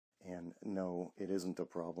no, it isn't a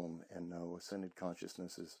problem, and no, ascended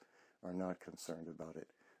consciousnesses are not concerned about it.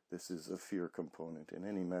 This is a fear component, and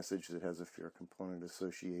any message that has a fear component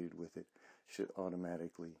associated with it should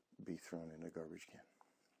automatically be thrown in the garbage can.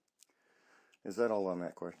 Is that all on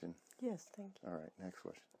that question? Yes, thank you. All right, next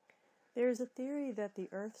question. There is a theory that the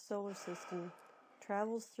Earth's solar system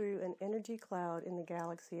travels through an energy cloud in the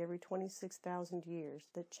galaxy every 26,000 years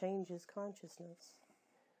that changes consciousness.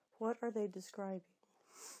 What are they describing?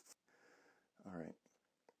 All right.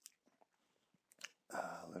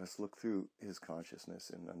 Let us look through his consciousness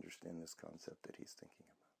and understand this concept that he's thinking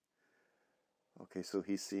about. Okay, so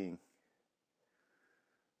he's seeing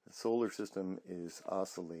the solar system is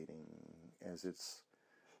oscillating as it's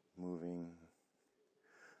moving.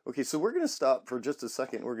 Okay, so we're going to stop for just a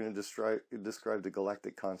second. We're going to describe the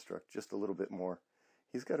galactic construct just a little bit more.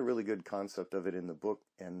 He's got a really good concept of it in the book,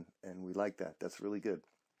 and we like that. That's really good.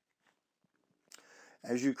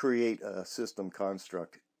 As you create a system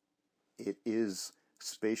construct, it is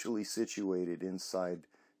spatially situated inside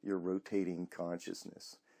your rotating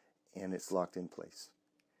consciousness, and it's locked in place.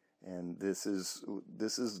 And this is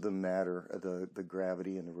the matter, the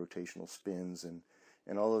gravity and the rotational spins and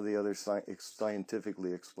all of the other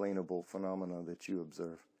scientifically explainable phenomena that you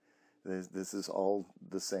observe. This is all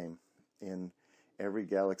the same in every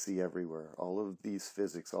galaxy everywhere. All of these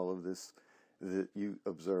physics, all of this that you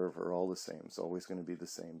observe are all the same. It's always going to be the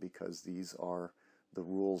same because these are the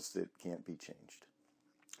rules that can't be changed.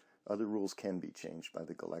 Other rules can be changed by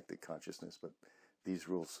the galactic consciousness, but these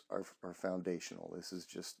rules are foundational. This is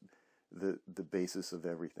just the basis of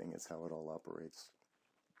everything. It's how it all operates.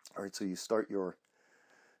 All right, so you start your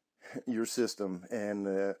system,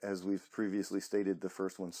 and as we've previously stated, the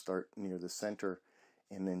first ones start near the center,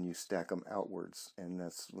 and then you stack them outwards, and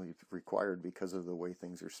that's required because of the way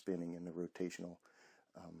things are spinning and the rotational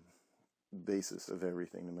basis of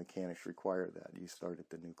everything. The mechanics require that. You start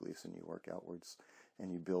at the nucleus and you work outwards,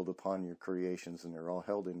 and you build upon your creations, and they're all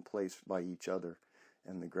held in place by each other,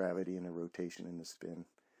 and the gravity and the rotation and the spin.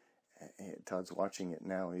 Todd's watching it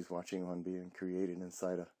now. He's watching one being created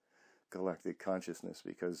inside a galactic consciousness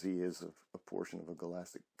because he is a portion of a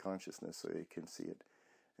galactic consciousness, so he can see it.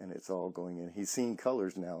 And it's all going in. He's seeing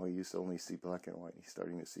colors now. He used to only see black and white. He's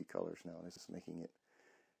starting to see colors now. It's just making it.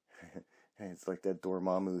 And it's like that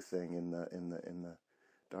Dormammu thing in the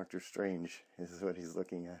Doctor Strange is what he's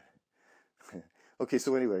looking at. Okay,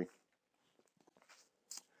 so anyway,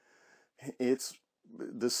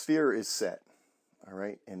 the sphere is set, all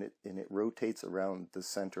right, and it rotates around the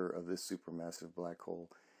center of this supermassive black hole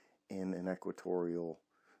in an equatorial.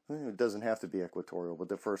 It doesn't have to be equatorial, but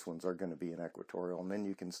the first ones are going to be an equatorial, and then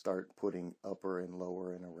you can start putting upper and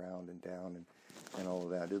lower and around and down and all of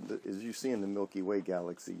that. As you see in the Milky Way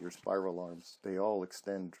galaxy, your spiral arms, they all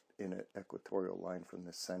extend in an equatorial line from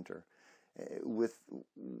the center, with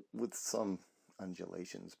some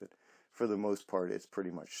undulations, but for the most part, it's pretty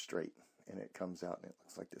much straight, and it comes out and it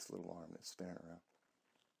looks like this little arm that's spinning around.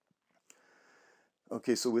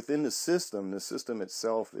 Okay, so within the system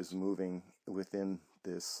itself is moving within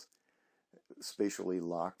this spatially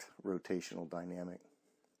locked rotational dynamic.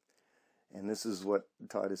 And this is what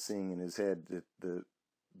Todd is seeing in his head, that the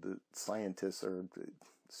scientists, or the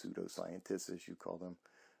pseudoscientists as you call them,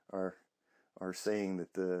 are saying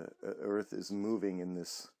that the Earth is moving in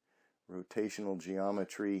this rotational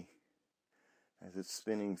geometry as it's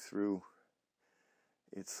spinning through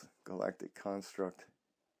its galactic construct.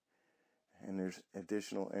 And there's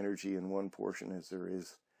additional energy in one portion as there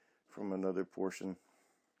is from another portion.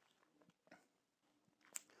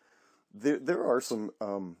 There are some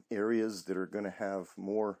areas that are going to have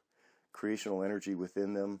more creational energy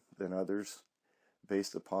within them than others,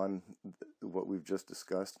 based upon what we've just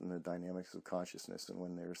discussed and the dynamics of consciousness and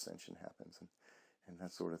when their ascension happens and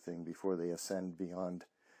that sort of thing, before they ascend beyond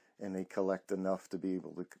and they collect enough to be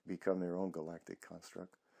able to become their own galactic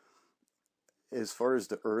construct. As far as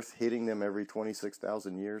the Earth hitting them every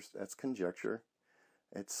 26,000 years, that's conjecture.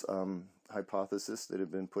 It's hypotheses that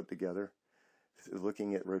have been put together,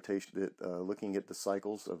 looking at rotation, looking at the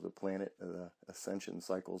cycles of the planet, the ascension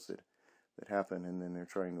cycles that happen, and then they're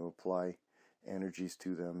trying to apply energies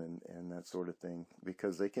to them and that sort of thing,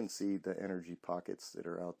 because they can see the energy pockets that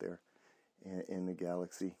are out there in the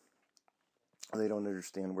galaxy. They don't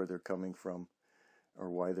understand where they're coming from or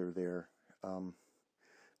why they're there.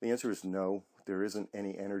 The answer is no. There isn't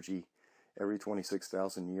any energy. Every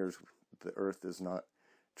 26,000 years, the Earth does not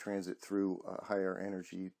transit through a higher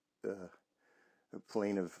energy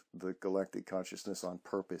plane of the galactic consciousness on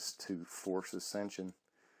purpose to force ascension.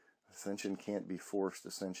 Ascension can't be forced.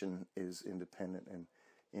 Ascension is independent and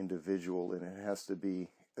individual, and it has to be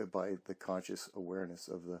by the conscious awareness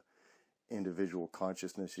of the individual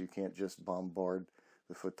consciousness. You can't just bombard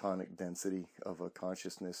the photonic density of a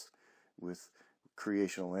consciousness with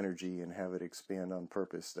creational energy and have it expand on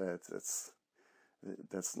purpose. That's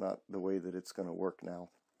not the way that it's going to work now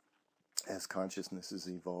as consciousness is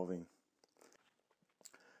evolving.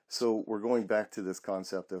 So we're going back to this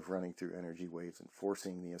concept of running through energy waves and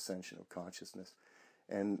forcing the ascension of consciousness.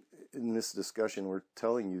 And in this discussion, we're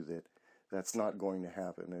telling you that that's not going to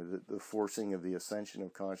happen. The forcing of the ascension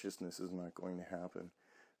of consciousness is not going to happen,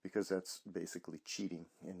 because that's basically cheating.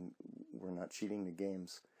 And we're not cheating the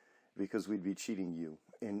games, because we'd be cheating you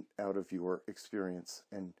out of your experience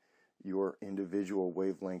and your individual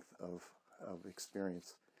wavelength of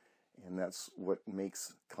experience. And that's what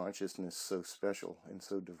makes consciousness so special and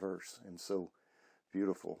so diverse and so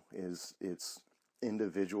beautiful, is its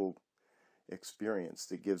individual experience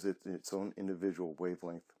that gives it its own individual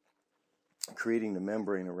wavelength, creating the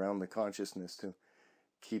membrane around the consciousness to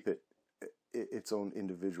keep it its own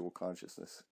individual consciousness.